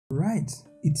Right,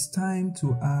 it's time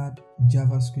to add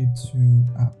JavaScript to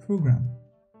our program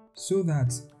so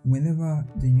that whenever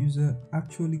the user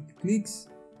actually clicks,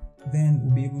 then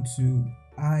we'll be able to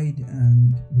hide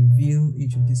and reveal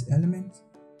each of these elements.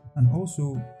 And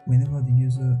also, whenever the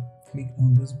user click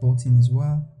on this button as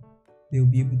well, they'll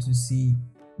be able to see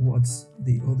what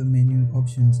the other menu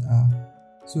options are.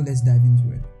 So let's dive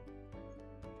into it.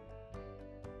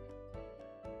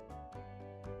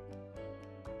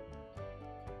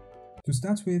 To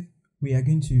start with, we are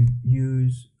going to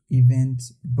use event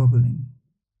bubbling.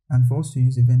 And for us to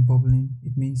use event bubbling,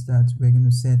 it means that we're going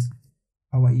to set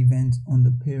our event on the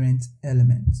parent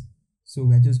element. So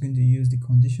we're just going to use the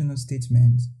conditional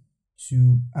statement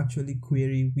to actually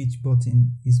query which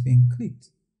button is being clicked.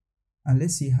 And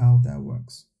let's see how that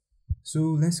works. So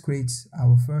let's create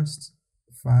our first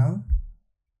file.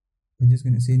 We're just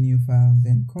going to say new file,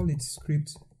 then call it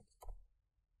script.js.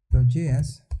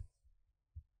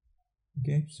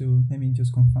 Okay, so let me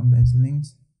just confirm that it's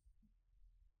linked.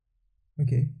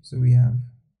 Okay, so we have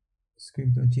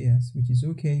script.js, which is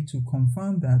okay. To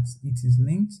confirm that it is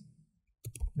linked,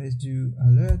 let's do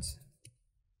alert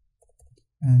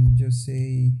and just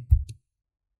say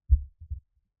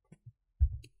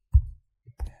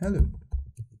hello.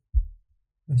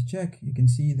 Let's check. You can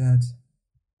see that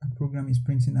our program is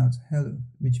printing out hello,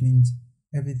 which means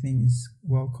everything is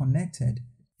well connected.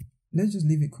 Let's just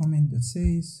leave a comment that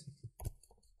says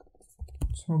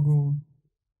toggle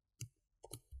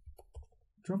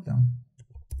dropdown.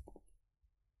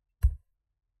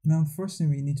 Now, the first thing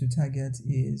we need to target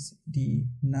is the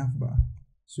navbar.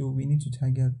 So we need to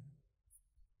target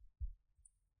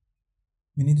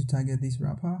this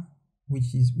wrapper,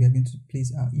 which is we are going to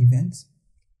place our events.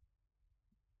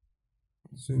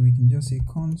 So we can just say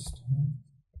const,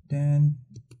 then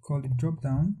call it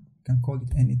dropdown. You can call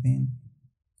it anything.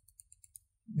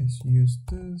 Let's use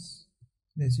this.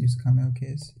 Let's use camel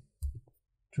case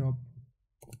drop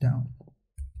down.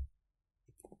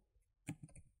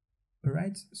 All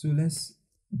right, so let's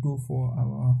go for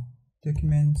our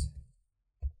document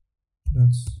dot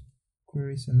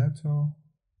query selector.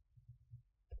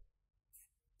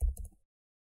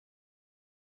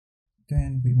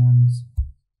 Then we want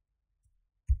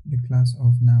the class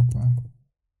of Navbar.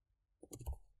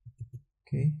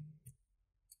 Okay,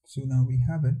 so now we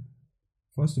have it.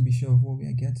 For us to be sure of what we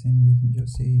are getting, we can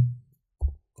just say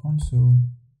console.log.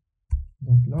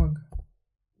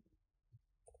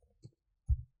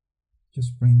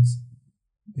 Just print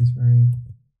this very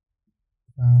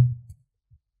file.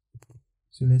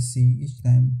 So let's see each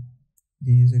time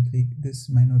the user click. This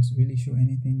might not really show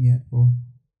anything yet, but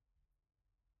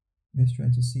let's try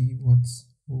to see what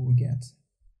we get.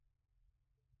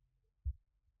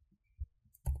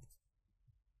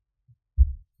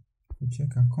 So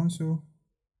check our console.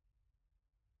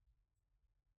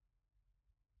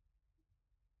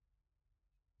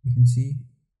 You can see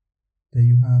that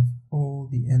you have all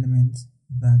the elements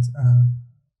that are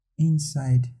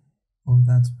inside of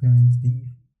that parent div.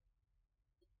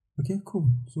 Okay, cool.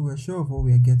 So we're sure of what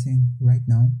we are getting right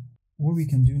now. What we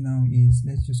can do now is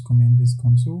let's just comment this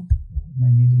console. We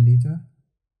might need it later.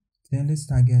 Then let's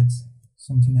target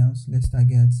something else. Let's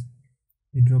target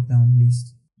the drop-down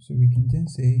list. So we can then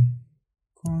say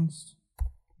const,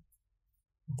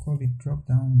 we'll call it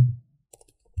drop-down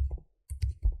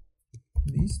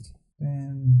list.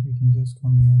 Then we can just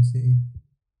come here and say,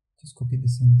 just copy the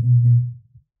same thing here.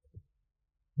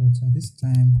 But at this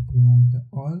time, we want the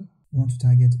all. We want to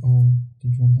target all the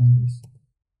drop-down list.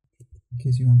 In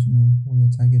case you want to know what we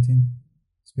are targeting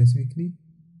specifically,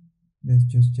 let's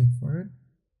just check for it.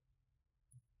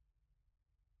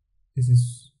 This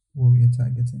is what we are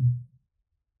targeting.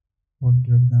 All the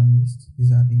drop-down list.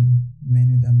 These are the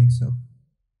menu that makes up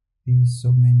the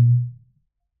sub-menu.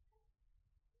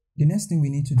 The next thing we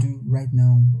need to do right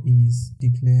now is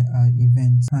declare our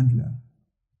event handler,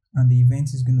 and the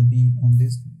event is going to be on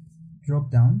this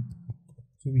drop down.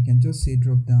 So we can just say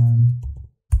drop down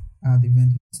add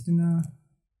event listener.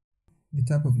 The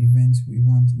type of event we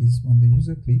want is when the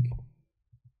user click.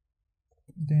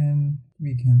 Then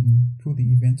we can put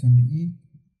the event on the E.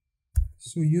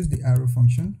 So use the arrow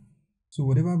function. So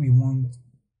whatever we want,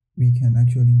 we can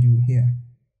actually do here.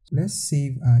 Let's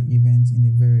save our event in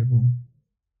a variable.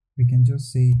 We can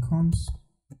just say const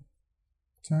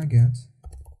target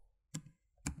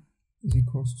is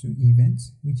equals to event,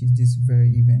 which is this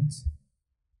very event,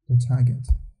 the target.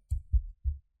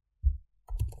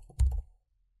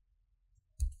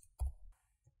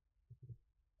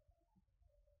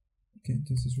 Okay,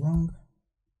 this is wrong.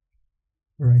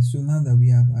 Alright, so now that we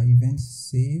have our events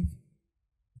saved,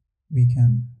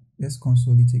 let's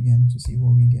console it again to see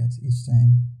what we get each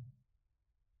time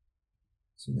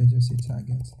So let's just say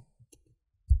target.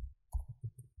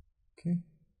 Okay,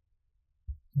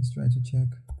 let's try to check.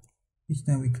 Each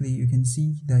time we click, you can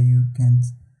see that you can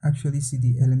actually see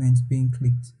the elements being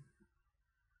clicked.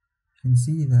 You can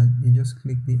see that you just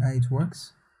click the eye, it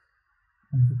works.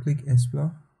 And if you click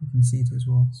explore, you can see it as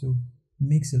well. So it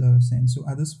makes a lot of sense. So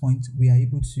at this point, we are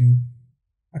able to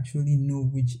actually know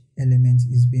which element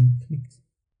is being clicked.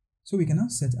 So we can now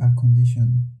set our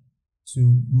condition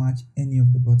to match any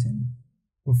of the button.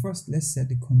 But first, let's set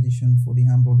the condition for the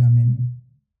hamburger menu.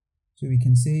 So we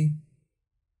can say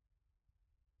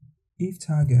if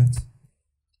target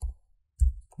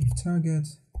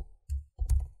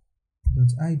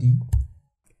dot id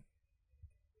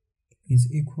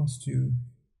is equals to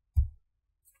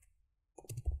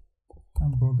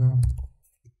hamburger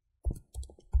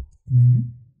menu.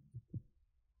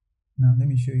 Now let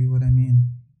me show you what I mean.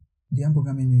 The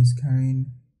hamburger menu is carrying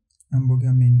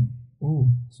hamburger menu.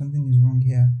 Oh, something is wrong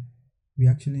here. We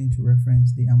actually need to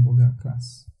reference the hamburger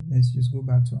class. Let's just go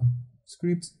back to our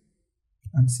script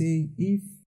and say if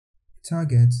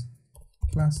target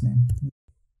class name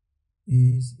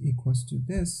is equals to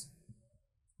this,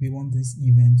 we want this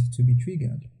event to be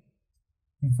triggered.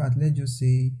 In fact, let's just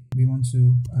say we want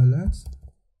to alert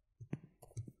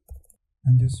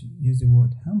and just use the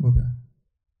word hamburger.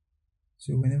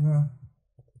 So whenever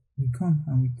we come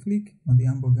and we click on the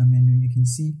hamburger menu, you can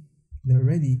see that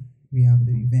already we have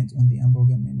the event on the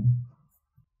hamburger menu.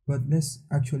 But let's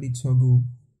actually toggle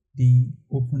the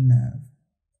open nav.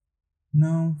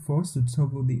 Now for us to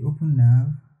toggle the open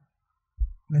nav,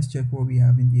 let's check what we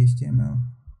have in the HTML.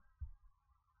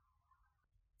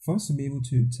 For us to be able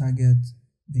to target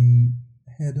the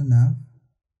header nav,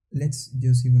 let's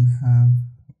just even have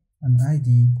an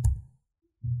ID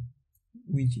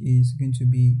which is going to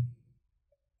be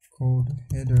called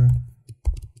header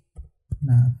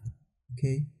nav.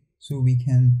 Okay, so we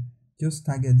can just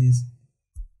target this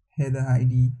header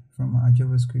ID from our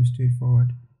JavaScript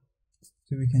straightforward.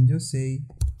 So we can just say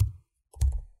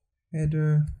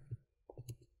header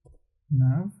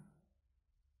nav,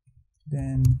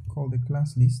 then call the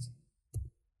class list,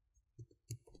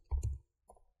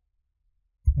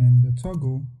 and the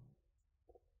toggle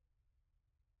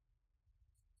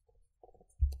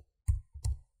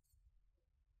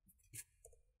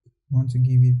we want to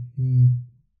give it the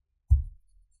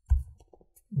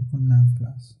open nav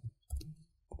class.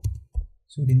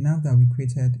 So the nav that we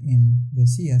created in the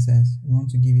CSS, we want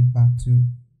to give it back to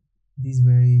this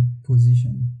very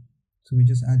position. So we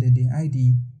just added the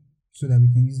ID so that we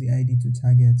can use the ID to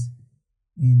target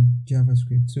in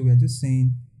JavaScript. So we're just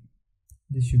saying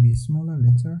this should be a smaller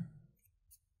letter.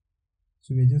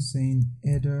 So we're just saying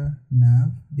header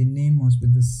nav. The name must be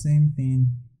the same thing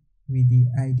with the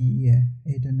ID here,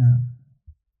 header nav.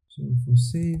 So if we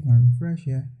save and refresh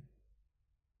here,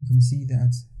 you can see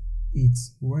that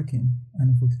it's working.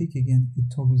 And if we click again, it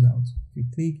toggles out. If we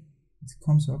click, it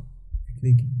comes up. If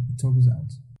we click, it toggles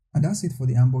out. And that's it for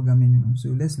the hamburger menu. So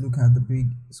let's look at the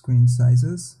big screen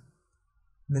sizes.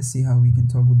 Let's see how we can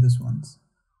toggle this one.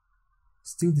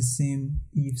 Still the same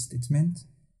if statement.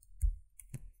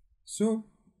 So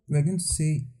we're going to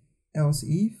say else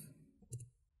if.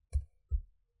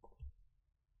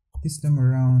 This time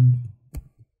around,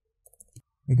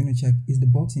 we're going to check is the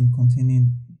button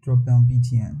containing dropdown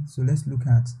btn. So let's look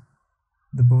at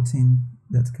the button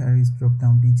that carries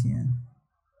dropdown btn.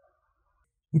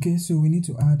 Okay, so we need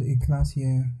to add a class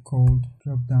here called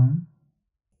dropdown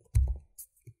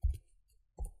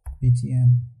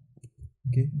btn.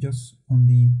 Okay, just on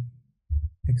the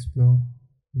explore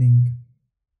link.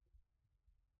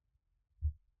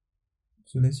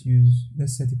 So let's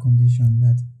set a condition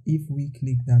that if we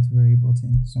click that very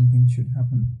button, something should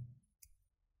happen.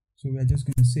 So we are just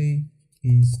going to say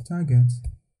is target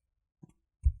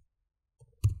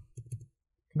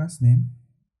class name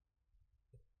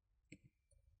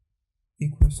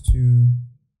equals to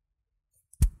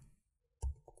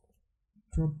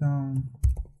dropdown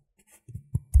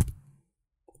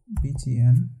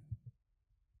btn.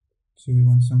 So we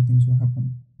want something to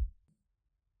happen.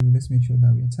 So let's make sure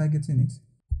that we are targeting it.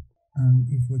 And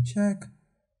if we check,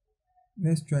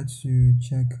 let's try to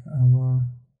check our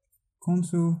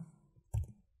console. If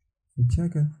we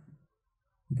check it,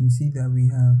 you can see that we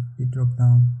have the drop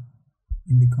down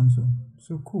in the console.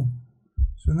 So cool.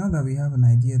 So now that we have an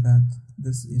idea that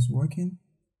this is working,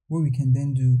 what we can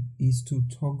then do is to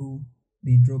toggle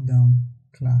the drop down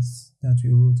class that we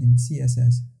wrote in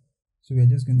CSS. So we're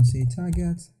just going to say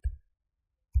target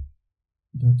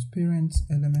dot parent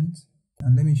element,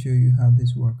 and let me show you how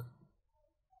this works.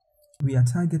 We are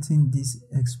targeting this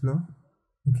explore,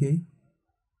 okay,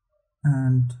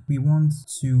 and we want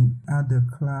to add a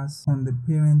class on the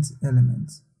parent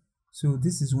element. So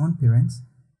this is one parent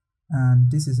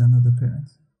and this is another parent.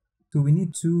 So we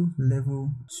need to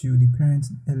level to the parent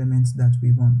element that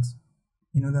we want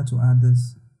in order to add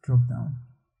this drop down.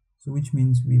 So which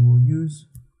means we will use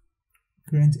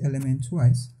parent element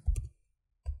twice,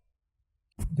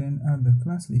 then add the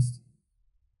class list,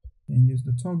 then use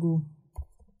the toggle,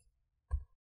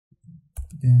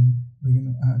 then we're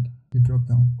going to add the drop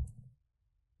down.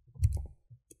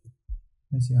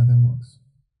 Let's see how that works.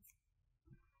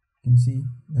 You can see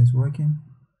that's working.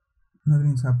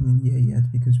 Nothing is happening here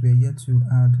yet because we are yet to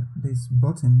add this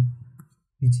button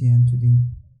btn to the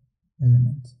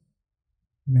element.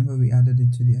 Remember, we added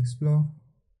it to the explore,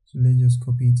 so let's just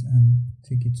copy it and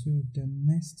take it to the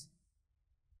next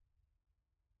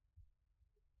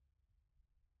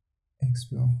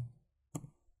explore.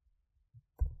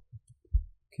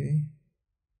 Okay,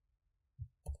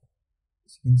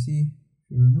 as you can see,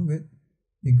 if we remove it,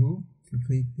 they go. If we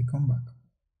click, they come back.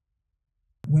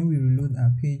 When we reload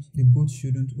our page, the both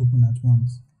shouldn't open at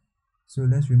once. So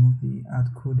let's remove the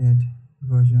add coded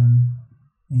version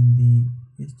in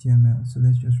the HTML. So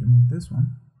let's just remove this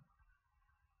one.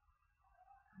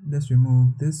 Let's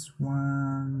remove this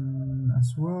one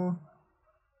as well.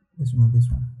 Let's remove this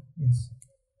one. Yes.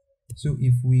 So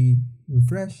if we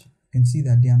refresh, you can see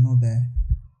that they are not there,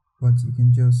 but you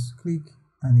can just click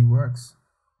and it works.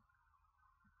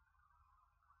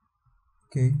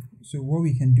 Okay, so what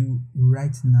we can do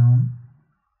right now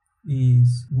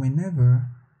is whenever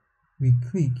we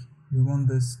click, we want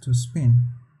this to spin.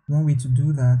 One way to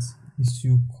do that is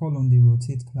to call on the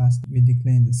rotate class that we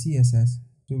declare in the CSS.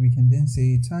 So we can then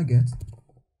say target.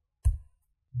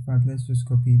 In fact, let's just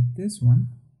copy this one.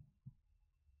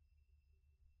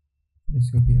 Let's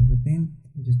copy everything.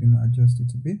 We're just going to adjust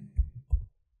it a bit.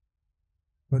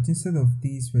 But instead of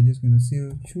these, we're just going to say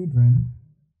children,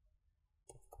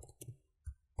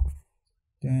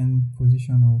 then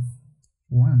position of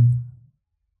 1,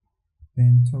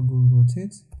 then toggle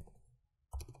rotate.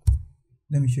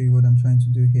 Let me show you what I'm trying to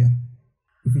do here.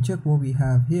 If you check what we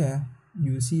have here,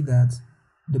 you will see that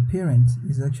the parent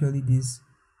is actually this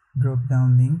drop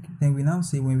down link. Then we now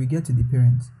say when we get to the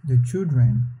parent, the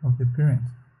children of the parent,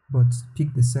 but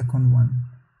pick the second one.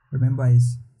 Remember,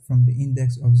 it's from the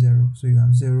index of 0, so you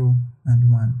have 0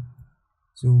 and 1.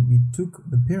 So we took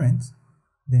the parent,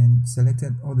 then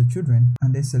selected all the children,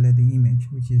 and then select the image,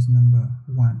 which is number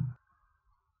 1.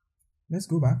 Let's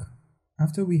go back.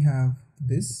 After we have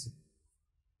this,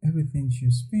 everything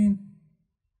should spin.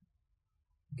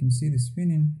 You can see the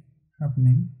spinning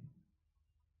happening.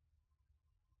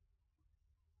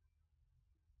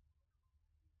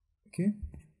 Okay,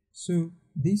 so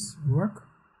this work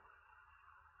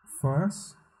for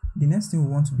us. The next thing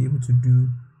we want to be able to do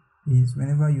is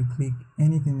whenever you click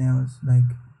anything else, like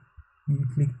when you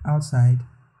click outside,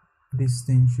 this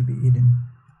thing should be hidden.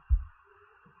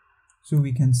 So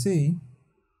we can say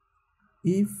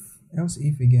if, else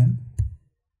if again.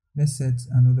 Let's set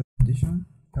another condition,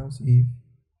 else if.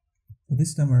 For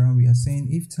this time around, we are saying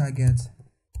if target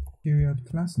period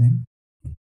class name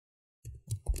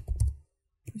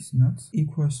is not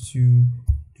equals to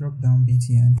drop down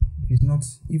btn. If it's not,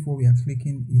 if what we are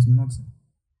clicking is not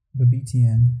the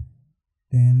btn,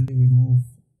 then we remove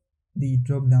the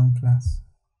drop down class.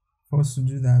 For us to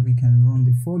do that, we can run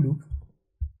the for loop.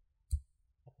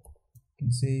 You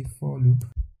can say for loop.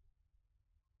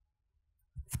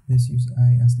 Let's use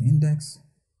I as the index.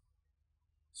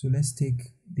 So let's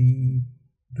take the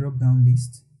drop down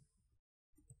list.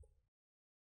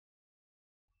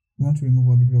 We want to remove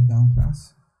all the drop down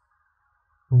class.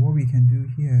 But what we can do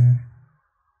here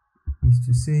is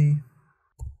to say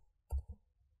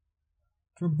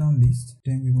drop down list,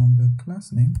 then we want the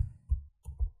class name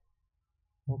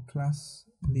or class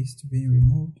list being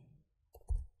removed.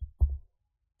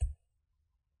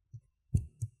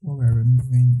 What we're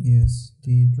removing is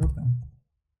the drop down.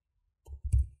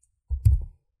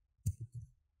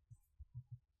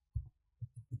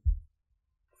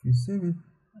 If you save it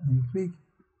and you click,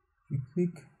 if you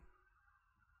click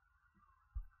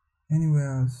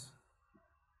anywhere else,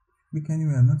 click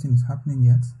anywhere, nothing is happening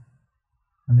yet,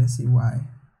 and let's see why.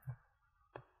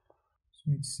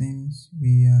 So it seems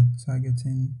we are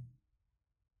targeting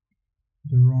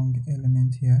the wrong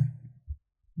element here.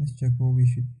 Let's check what we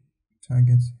should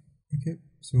target. Okay,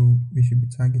 so we should be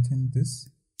targeting this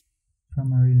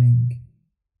primary link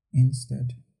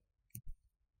instead.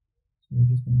 So we're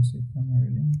just going to say primary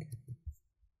link,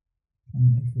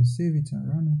 and if we save it and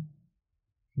run it,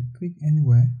 if we click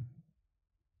anywhere,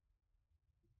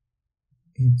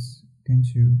 it's going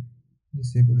to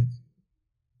disable it.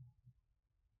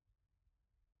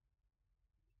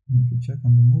 And if you check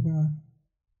on the mobile,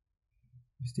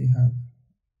 we still have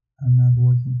our nav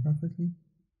working perfectly.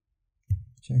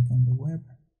 Check on the web,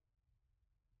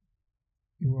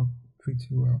 it worked pretty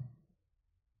well.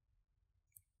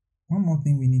 One more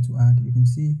thing we need to add, you can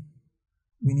see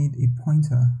we need a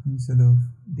pointer instead of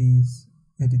these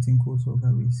editing cursor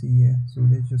that we see here. So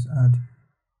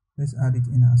let's add it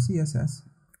in our CSS.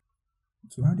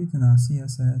 To add it in our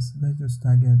CSS, let's just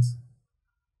target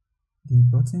the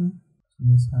button. So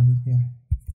let's have it here.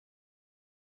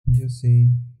 And just say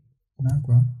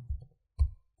Navbar,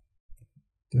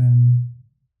 then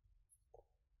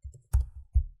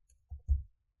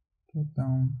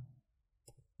dropdown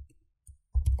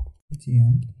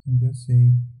ATN, and just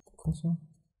say cursor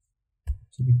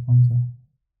to the pointer.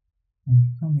 And if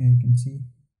you come here, you can see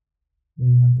there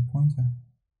you have the pointer.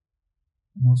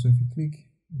 And also if you click,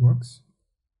 it works.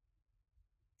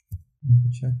 And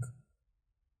if you check,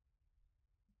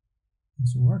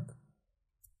 this will work.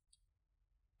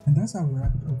 And that's how we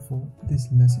wrap it up for this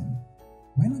lesson.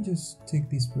 Why not just take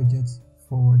this project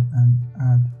forward and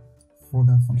add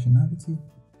further functionality?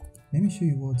 Let me show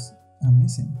you what I'm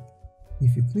missing.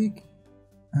 If you click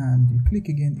and you click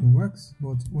again, it works.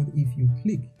 But what if you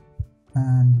click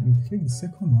and you click the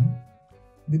second one?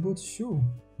 They both show.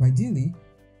 But ideally,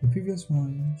 the previous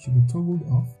one should be toggled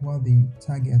off while the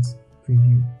target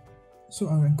preview. So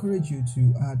I encourage you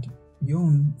to add your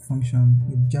own function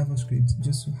with JavaScript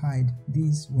just to hide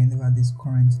these whenever this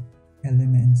current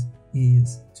element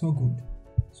is toggled.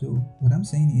 So what I'm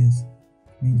saying is,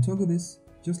 when you toggle this,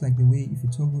 just like the way if you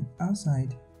toggle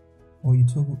outside or you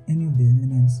toggle any of the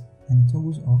elements and it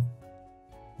toggles off,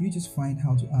 you just find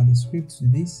how to add a script to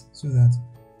this so that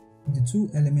the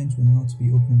two elements will not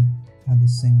be open at the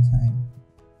same time.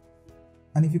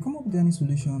 And if you come up with any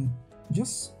solution,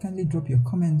 just kindly drop your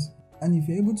comment. And if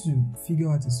you're able to figure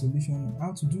out a solution on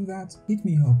how to do that, hit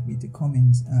me up with the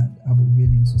comments and I'll be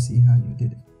willing to see how you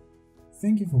did it.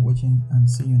 Thank you for watching and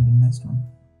see you in the next one.